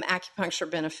have acupuncture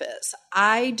benefits.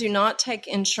 I do not take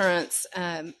insurance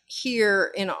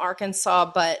here in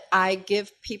Arkansas, but I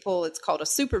give people, it's called a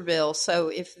super bill. So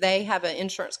if they have an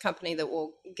insurance company that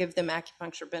will give them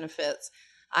acupuncture benefits,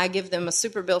 I give them a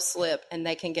super bill slip and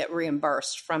they can get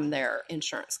reimbursed from their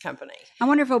insurance company. I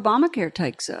wonder if Obamacare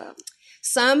takes up.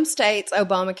 Some states,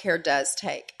 Obamacare does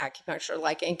take acupuncture,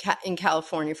 like in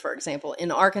California, for example.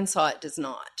 In Arkansas, it does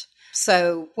not.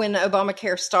 So when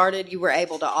Obamacare started, you were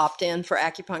able to opt in for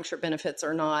acupuncture benefits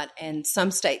or not, and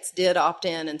some states did opt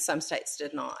in and some states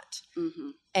did not. Mm-hmm.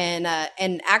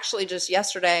 And actually just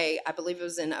yesterday, I believe it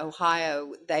was in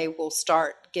Ohio, they will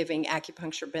start giving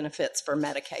acupuncture benefits for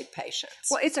Medicaid patients.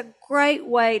 Well, it's a great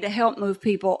way to help move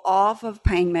people off of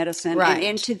pain medicine and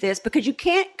into this, because you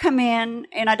can't come in,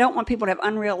 and I don't want people to have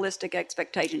unrealistic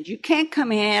expectations. You can't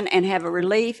come in and have a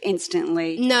relief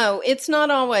instantly. No, it's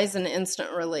not always an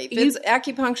instant relief.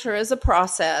 Acupuncture is a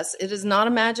process. It is not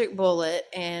a magic bullet.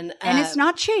 And it's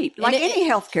not cheap. Like any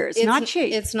healthcare, it's not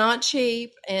cheap. It's not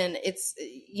cheap, and it's...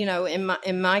 You know,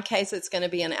 in my case, it's going to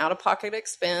be an out-of-pocket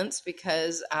expense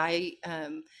because I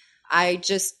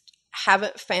just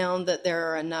haven't found that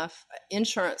there are enough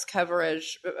insurance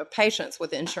coverage, patients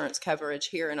with insurance coverage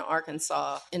here in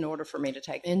Arkansas in order for me to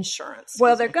take insurance.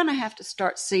 Well, they're going to have to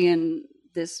start seeing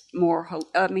this more.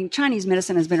 I mean, Chinese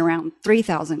medicine has been around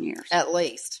 3,000 years. At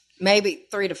least. Maybe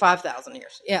 3,000 to 5,000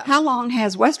 years. Yeah. How long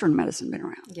has Western medicine been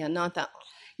around? Yeah, not that long.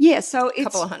 Yeah, so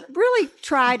it's really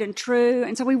tried and true,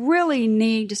 and so we really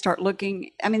need to start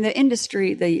looking. I mean, the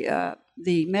industry, the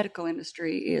medical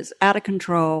industry, is out of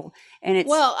control, and it's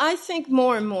I think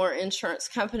more and more insurance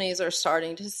companies are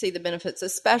starting to see the benefits,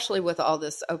 especially with all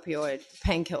this opioid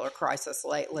painkiller crisis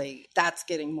lately. That's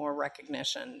getting more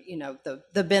recognition. You know,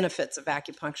 the benefits of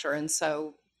acupuncture, and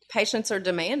so patients are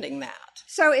demanding that.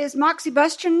 So is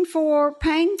moxibustion for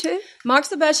pain too?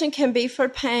 Moxibustion can be for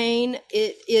pain.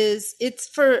 It's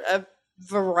for a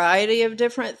variety of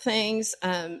different things.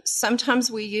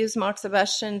 Sometimes we use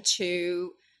moxibustion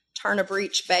to turn a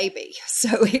breech baby.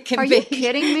 So it can be you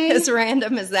kidding me? As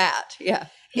random as that. Yeah.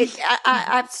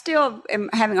 I still am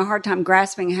having a hard time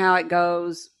grasping how it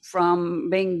goes from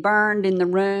being burned in the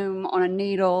room on a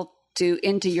needle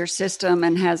into your system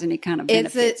and has any kind of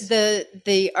benefits.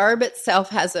 The herb itself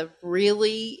has a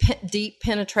really deep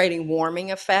penetrating warming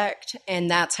effect,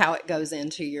 and that's how it goes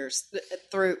into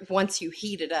through once you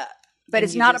heat it up. But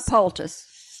it's not a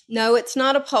poultice. No, it's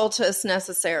not a poultice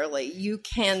necessarily. You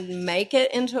can make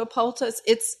it into a poultice.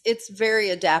 It's very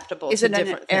adaptable to different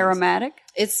things. Is it aromatic?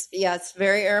 It's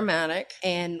very aromatic,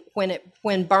 and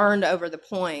when burned over the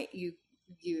point,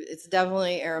 it's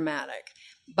definitely aromatic.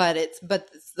 But it's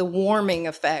the warming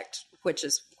effect, which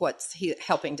is what's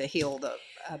helping to heal the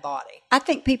body. I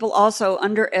think people also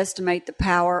underestimate the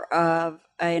power of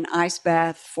an ice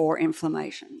bath for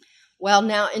inflammation. Well,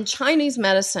 now in Chinese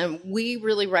medicine, we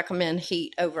really recommend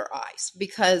heat over ice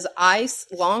because ice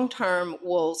long-term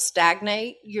will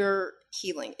stagnate your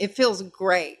healing. It feels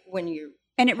great when you...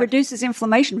 And it reduces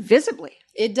inflammation visibly.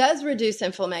 It does reduce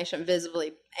inflammation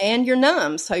visibly, and you're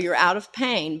numb, so you're out of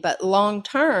pain. But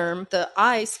long-term, the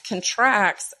ice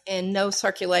contracts and no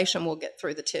circulation will get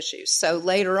through the tissues. So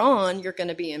later on, you're going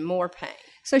to be in more pain.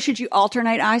 So should you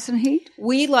alternate ice and heat?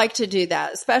 We like to do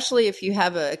that, especially if you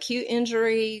have an acute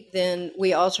injury, then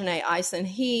we alternate ice and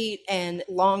heat. And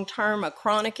long-term, a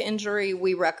chronic injury,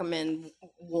 we recommend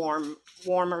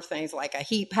warmer things like a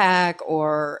heat pack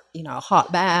or,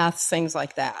 hot baths, things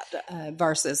like that,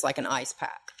 versus like an ice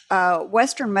pack.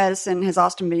 Western medicine has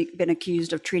often been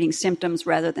accused of treating symptoms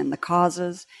rather than the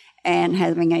causes, and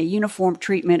having a uniform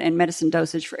treatment and medicine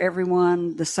dosage for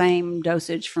everyone. The same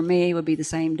dosage for me would be the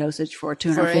same dosage for a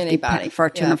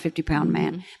 250-pound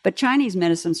man. Mm-hmm. But Chinese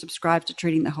medicine subscribes to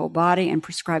treating the whole body and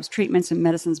prescribes treatments and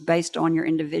medicines based on your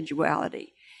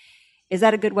individuality. Is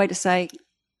that a good way to say?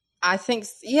 I think,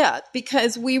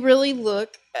 because we really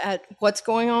look at what's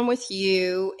going on with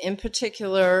you in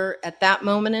particular at that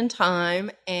moment in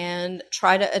time and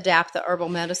try to adapt the herbal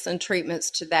medicine treatments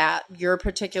to that, your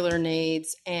particular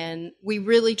needs. And we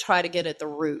really try to get at the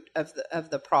root of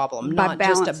the problem, not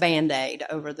just a Band-Aid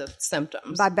over the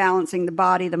symptoms. By balancing the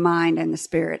body, the mind, and the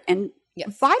spirit. And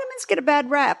vitamins get a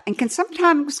bad rap and can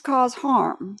sometimes cause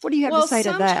harm. What do you have to say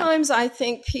to that? Sometimes I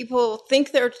think people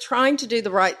think they're trying to do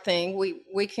the right thing.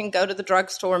 We can go to the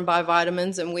drugstore and buy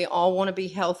vitamins, and we all want to be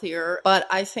healthier. But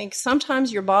I think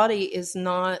sometimes your body is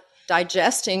not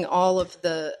digesting all of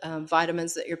the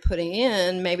vitamins that you're putting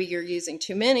in. Maybe you're using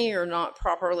too many or not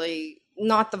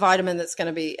the vitamin that's going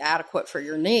to be adequate for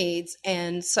your needs.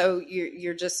 And so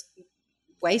you're just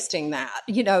wasting that.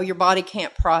 Your body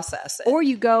can't process it. Or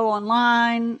you go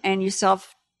online and you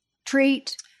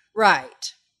self-treat.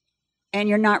 Right. And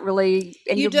you're not really,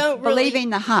 and you don't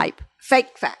believing the hype,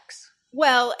 fake facts.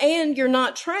 Well, and you're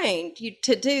not trained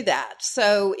to do that.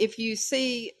 So if you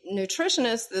see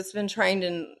nutritionists that's been trained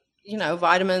in,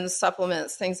 vitamins,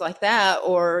 supplements, things like that,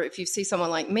 or if you see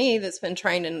someone like me that's been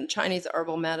trained in Chinese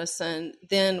herbal medicine,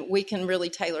 then we can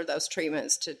really tailor those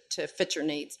treatments to fit your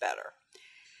needs better.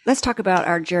 Let's talk about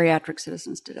our geriatric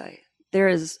citizens today. There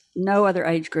is no other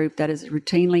age group that is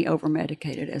routinely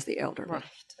over-medicated as the elderly. Right.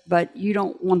 But you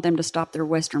don't want them to stop their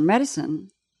Western medicine.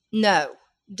 No,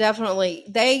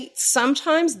 definitely.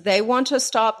 Sometimes they want to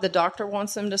stop. The doctor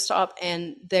wants them to stop,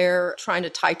 and they're trying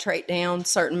to titrate down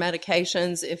certain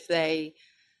medications. If they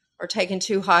are taking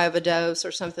too high of a dose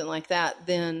or something like that,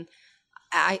 then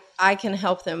I can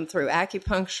help them through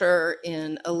acupuncture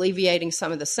in alleviating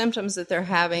some of the symptoms that they're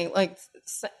having. Like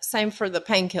same for the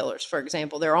painkillers, for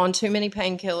example. They're on too many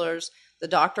painkillers. The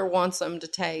doctor wants them to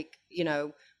take,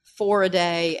 4 a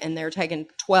day, and they're taking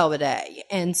 12 a day.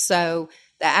 And so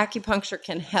the acupuncture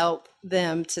can help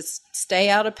them to stay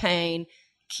out of pain,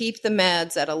 keep the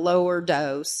meds at a lower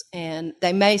dose, and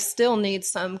they may still need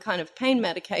some kind of pain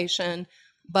medication,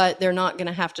 but they're not going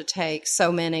to have to take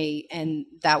so many, and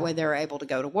that way they're able to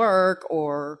go to work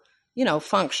or,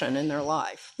 function in their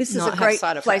life. This is a great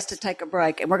place to take a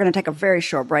break, and we're going to take a very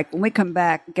short break. When we come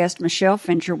back, guest Michelle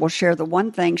Fincher will share the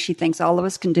one thing she thinks all of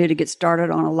us can do to get started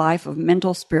on a life of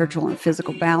mental, spiritual, and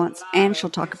physical balance, and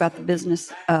she'll talk about the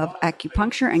business of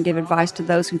acupuncture and give advice to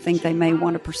those who think they may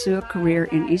want to pursue a career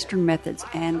in Eastern methods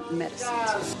and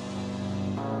medicines.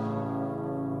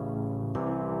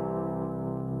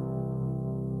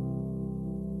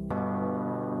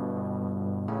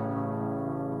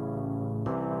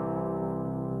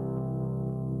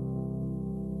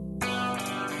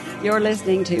 You're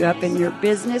listening to Up in Your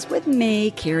Business with me,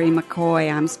 Carrie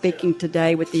McCoy. I'm speaking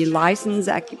today with the licensed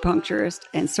acupuncturist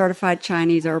and certified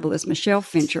Chinese herbalist, Michelle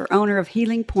Fincher, owner of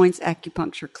Healing Points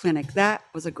Acupuncture Clinic. That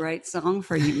was a great song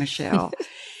for you, Michelle.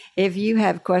 If you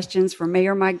have questions for me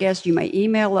or my guest, you may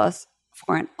email us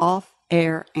for an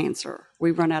off-air answer.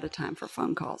 We run out of time for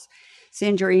phone calls.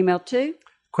 Send your email to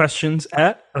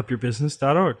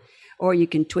questions@upyourbusiness.org. Or you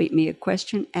can tweet me a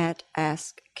question at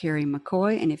Ask Carrie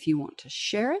McCoy. And if you want to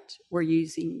share it, we're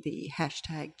using the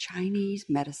hashtag Chinese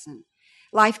Medicine.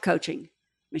 Life coaching,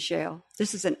 Michelle.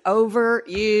 This is an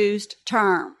overused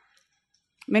term.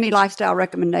 Many lifestyle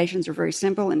recommendations are very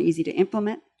simple and easy to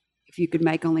implement. if you could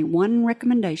make only one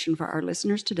recommendation for our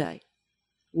listeners today,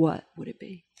 what would it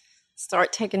be?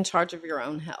 Start taking charge of your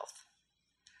own health.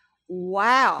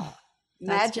 Wow.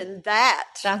 Imagine that.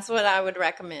 That's what I would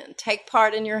recommend. Take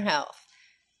part in your health.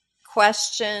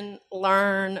 Question,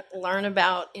 learn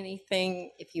about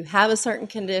anything. If you have a certain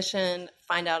condition,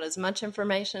 find out as much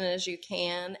information as you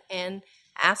can and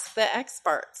ask the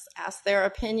experts. Ask their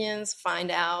opinions. Find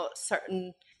out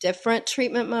certain different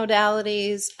treatment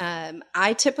modalities.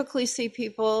 I typically see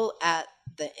people at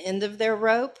the end of their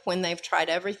rope when they've tried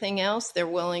everything else. They're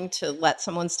willing to let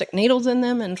someone stick needles in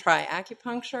them and try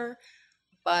acupuncture.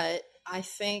 But I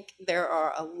think there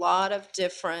are a lot of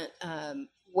different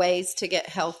ways to get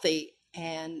healthy,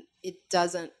 and it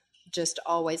doesn't just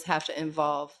always have to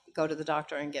involve go to the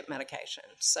doctor and get medication.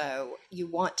 So you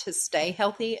want to stay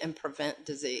healthy and prevent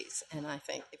disease. And I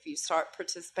think if you start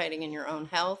participating in your own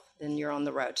health, then you're on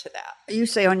the road to that. You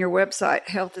say on your website,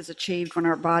 health is achieved when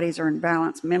our bodies are in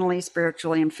balance mentally,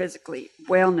 spiritually, and physically.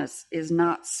 Wellness is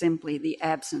not simply the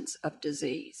absence of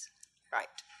disease. Right.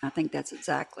 I think that's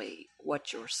exactly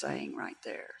what you're saying right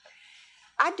there.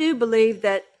 I do believe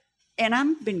that, and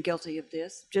I've been guilty of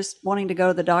this, just wanting to go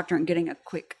to the doctor and getting a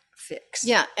quick fix.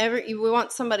 Yeah, we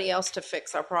want somebody else to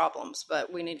fix our problems,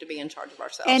 but we need to be in charge of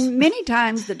ourselves. And many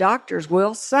times the doctors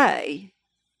will say,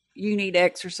 you need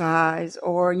exercise,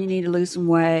 or you need to lose some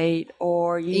weight,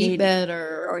 or you eat need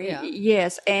better, or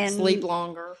yes, and sleep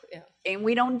longer. Yeah, and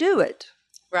we don't do it.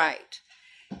 Right.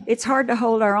 It's hard to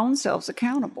hold our own selves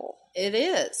accountable. It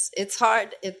is. It's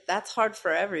hard. That's hard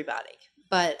for everybody.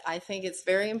 But I think it's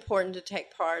very important to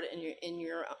take part in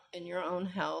your own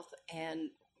health and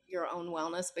your own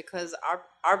wellness, because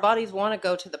our bodies want to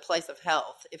go to the place of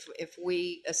health if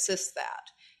we assist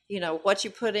that. What you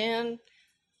put in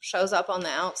shows up on the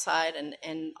outside,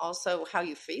 and also how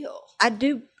you feel. I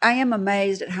am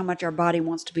amazed at how much our body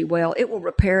wants to be well. It will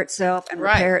repair itself and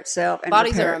repair itself. And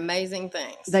bodies are amazing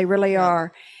things. They really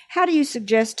are. How do you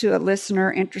suggest to a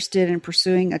listener interested in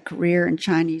pursuing a career in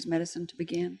Chinese medicine to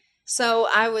begin? So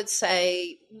I would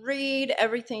say read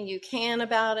everything you can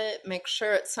about it. Make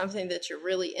sure it's something that you're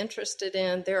really interested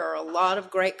in. There are a lot of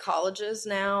great colleges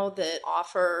now that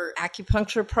offer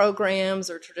acupuncture programs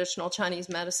or traditional Chinese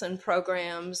medicine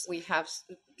programs. We have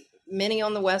many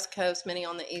on the West Coast, many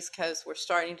on the East Coast. We're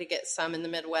starting to get some in the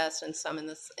Midwest and some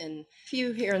in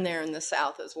few here and there in the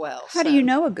South as well. How do you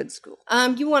know a good school?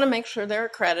 You want to make sure they're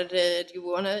accredited. You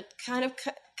want to kind of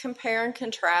compare and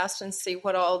contrast and see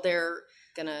what all they're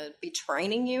going to be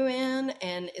training you in,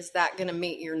 and is that going to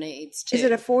meet your needs too? Is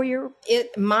it a 4-year?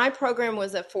 My program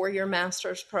was a 4-year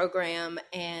master's program,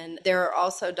 and there are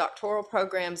also doctoral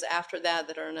programs after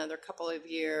that are another couple of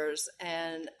years,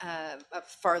 and a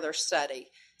further study.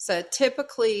 So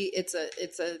typically it's a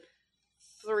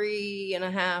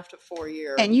 3.5 to 4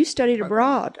 year. And you studied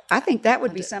abroad. I think that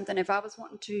would be something. If I was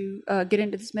wanting to get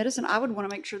into this medicine, I would want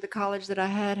to make sure the college that I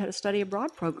had a study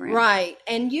abroad program. Right.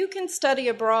 And you can study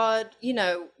abroad,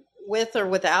 with or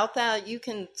without that. You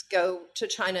can go to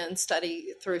China and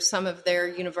study through some of their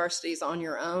universities on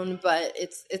your own, but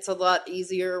it's a lot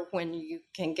easier when you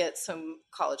can get some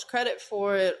college credit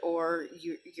for it, or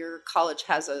your college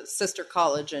has a sister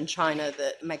college in China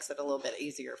that makes it a little bit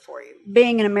easier for you.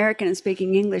 Being an American and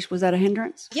speaking English, was that a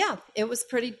hindrance? Yeah, it was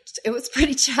pretty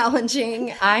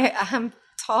challenging. I'm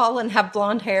tall and have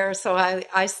blonde hair, so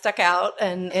I stuck out,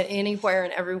 and anywhere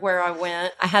and everywhere I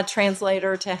went, I had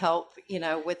translator to help,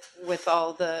 with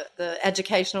all the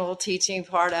educational teaching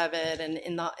part of it, and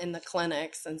in the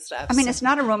clinics and stuff. I mean, it's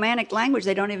not a romantic language.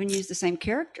 They don't even use the same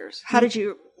characters. How did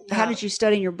you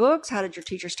study in your books? How did your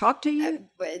teachers talk to you?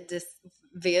 Just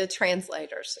via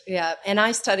translators. Yeah. And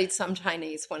I studied some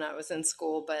Chinese when I was in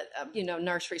school, but,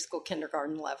 nursery school,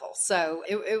 kindergarten level. So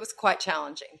it was quite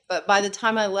challenging. But by the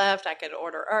time I left, I could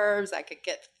order herbs. I could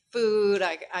get food.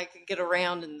 I could get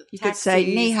around in the taxis. You could say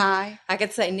ni hai. I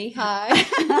could say ni hai.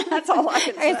 That's all I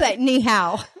could say. I could say ni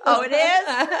hao. Oh, it is?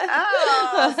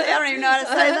 Oh, see, I don't even know how to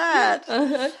say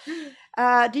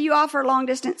that. Do you offer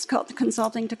long-distance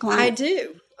consulting to clients? I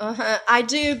do. I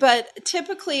do, but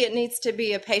typically it needs to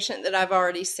be a patient that I've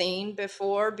already seen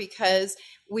before, because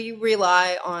we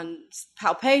rely on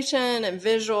palpation and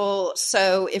visual.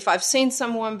 So if I've seen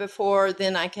someone before,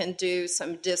 then I can do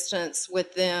some distance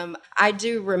with them. I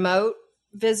do remote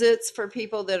visits for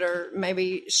people that are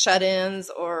maybe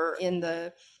shut-ins or in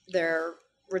their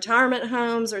retirement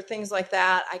homes or things like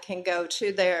that, I can go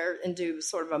to there and do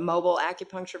sort of a mobile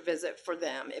acupuncture visit for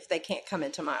them if they can't come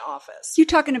into my office. You're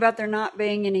talking about there not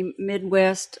being any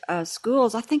Midwest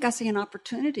schools. I think I see an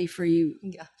opportunity for you.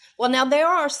 Yeah. Well, now there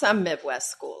are some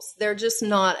Midwest schools. There are just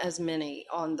not as many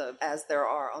as there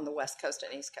are on the West Coast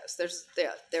and East Coast.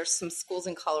 There's some schools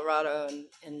in Colorado and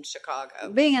in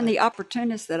Chicago. Being in the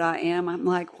opportunist that I am, I'm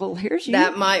like, well, here's you.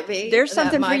 That might be. There's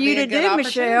something for you to do,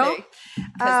 Michelle.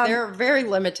 Because they're very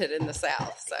limited in the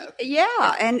South. So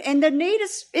yeah, and the need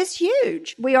is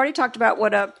huge. We already talked about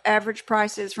what a average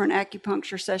price is for an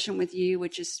acupuncture session with you,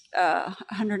 which is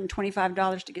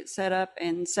 $125 to get set up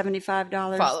and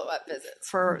 $75 follow-up visits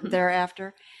for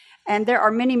thereafter. And there are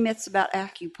many myths about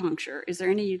acupuncture. Is there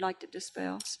any you'd like to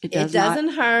dispel? It doesn't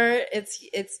hurt.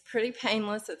 It's pretty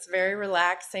painless. It's very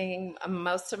relaxing.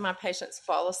 Most of my patients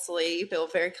fall asleep, feel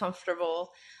very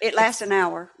comfortable. It lasts an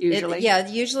hour usually.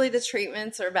 Usually the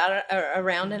treatments are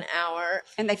around an hour.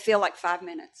 And they feel like 5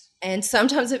 minutes. And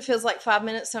sometimes it feels like 5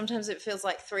 minutes. Sometimes it feels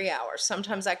like 3 hours.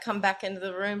 Sometimes I come back into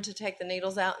the room to take the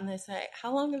needles out and they say,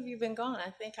 how long have you been gone?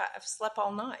 I think I've slept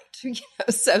all night.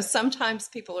 So sometimes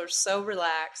people are so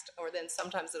relaxed, or then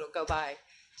sometimes it'll go by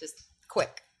just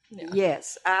quick. Yeah.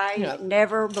 Yes. I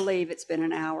never believe it's been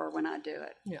an hour when I do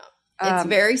it. Yeah. It's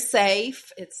very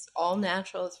safe. It's all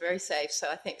natural. It's very safe. So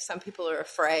I think some people are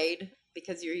afraid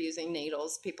because you're using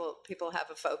needles. People have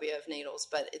a phobia of needles,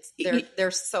 but they're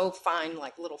so fine,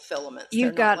 like little filaments.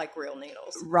 They're not like real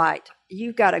needles. Right.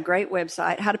 You've got a great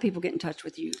website. How do people get in touch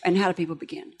with you, and how do people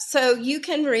begin? So you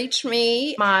can reach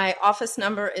me. My office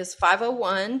number is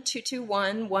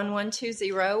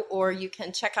 501-221-1120, or you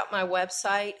can check out my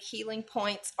website,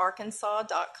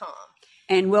 healingpointsarkansas.com.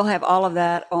 And we'll have all of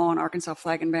that on Arkansas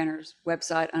Flag and Banner's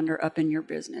website under Up in Your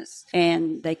Business.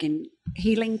 And they can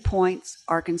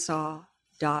healingpointsarkansas.com.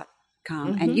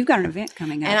 Mm-hmm. And you've got an event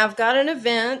coming up. And I've got an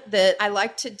event that I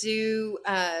like to do,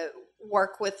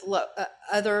 work with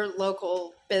other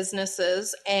local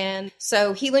businesses. And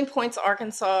so Healing Points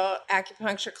Arkansas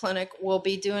Acupuncture Clinic will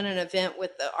be doing an event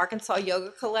with the Arkansas Yoga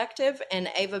Collective and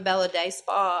Ava Bella Day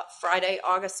Spa Friday,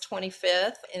 August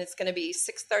 25th. And it's going to be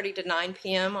 6:30 to 9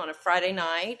 p.m. on a Friday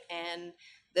night. And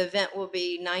the event will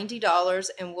be $90,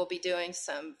 and we'll be doing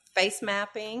some face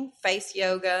mapping, face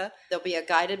yoga. There'll be a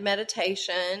guided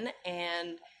meditation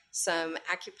and some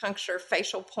acupuncture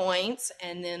facial points,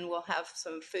 and then we'll have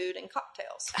some food and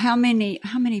cocktails. How many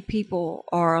people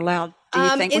are allowed, do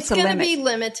you think? What's the limit? It's going to be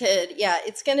limited. Yeah,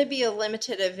 it's going to be a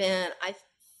limited event. I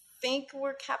think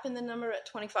we're capping the number at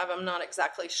 25. I'm not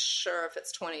exactly sure if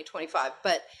it's 20, 25,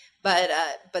 but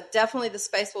definitely the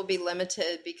space will be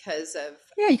limited because of...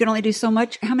 Yeah, you can only do so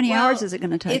much. How many hours is it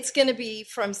going to take? It's going to be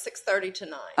from 6:30 to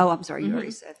 9. Oh, I'm sorry. You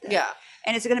already said that. Yeah.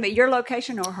 And is it going to be your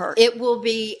location or hers? It will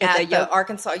be at the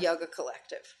Arkansas Yoga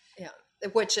Collective,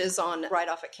 which is right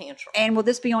off at Cantrell. And will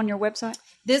this be on your website?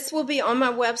 This will be on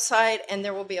my website, and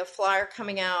there will be a flyer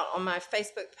coming out on my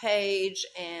Facebook page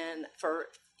and for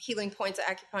Healing Points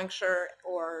Acupuncture,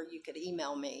 or you could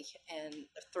email me and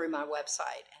through my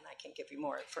website, and I can give you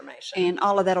more information. And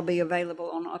all of that will be available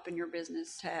on Up in Your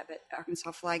Business tab at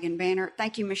Arkansas Flag and Banner.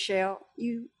 Thank you, Michelle.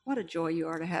 What a joy you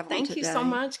are to have on today. Thank you so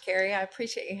much, Carrie. I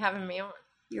appreciate you having me on.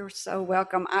 You're so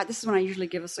welcome. This is when I usually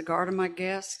give a cigar to my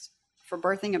guests for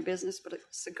birthing a business, but a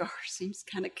cigar seems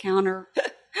kind of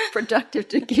counterproductive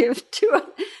to give to a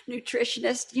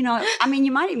nutritionist. You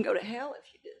might even go to hell if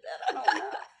you did that. I don't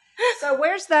know. So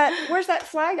where's that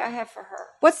flag I have for her?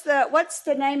 What's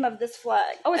the name of this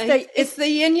flag? Oh, it's the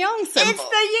yin yang symbol. It's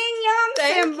the yin yang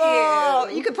symbol.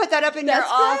 You can put that up in your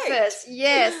office.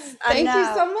 Yes. Thank you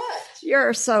so much.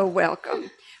 You're so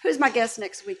welcome. Who's my guest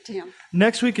next week, Tim?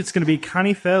 Next week, it's going to be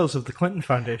Connie Fels of the Clinton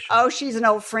Foundation. Oh, she's an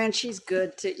old friend. She's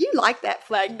good, too. You like that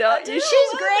flag, don't you?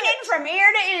 She's grinning from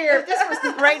ear to ear. If this was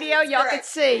the radio, y'all could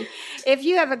see. If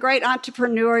you have a great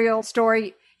entrepreneurial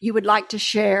story you would like to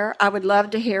share, I would love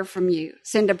to hear from you.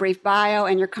 Send a brief bio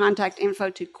and your contact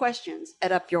info to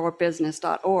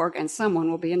questions@upyourbusiness.org, and someone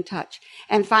will be in touch.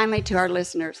 And finally, to our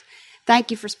listeners,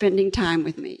 thank you for spending time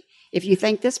with me. If you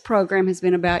think this program has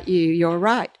been about you, you're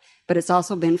right, but it's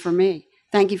also been for me.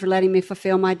 Thank you for letting me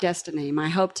fulfill my destiny. My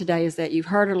hope today is that you've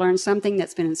heard or learned something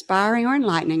that's been inspiring or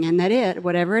enlightening, and that it,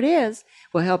 whatever it is,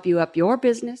 will help you up your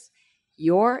business,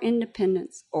 your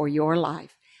independence, or your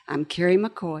life. I'm Carrie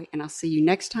McCoy, and I'll see you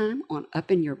next time on Up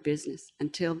in Your Business.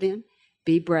 Until then,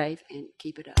 be brave and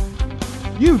keep it up.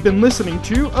 You've been listening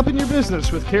to Up in Your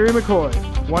Business with Carrie McCoy.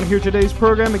 Want to hear today's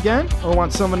program again, or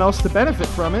want someone else to benefit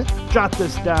from it? Jot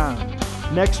this down.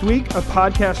 Next week, a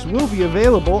podcast will be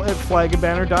available at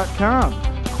flagandbanner.com.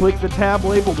 Click the tab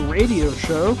labeled Radio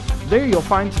Show. There you'll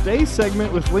find today's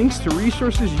segment with links to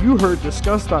resources you heard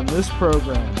discussed on this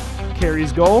program.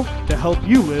 Carrie's goal, to help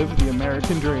you live the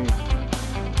American dream.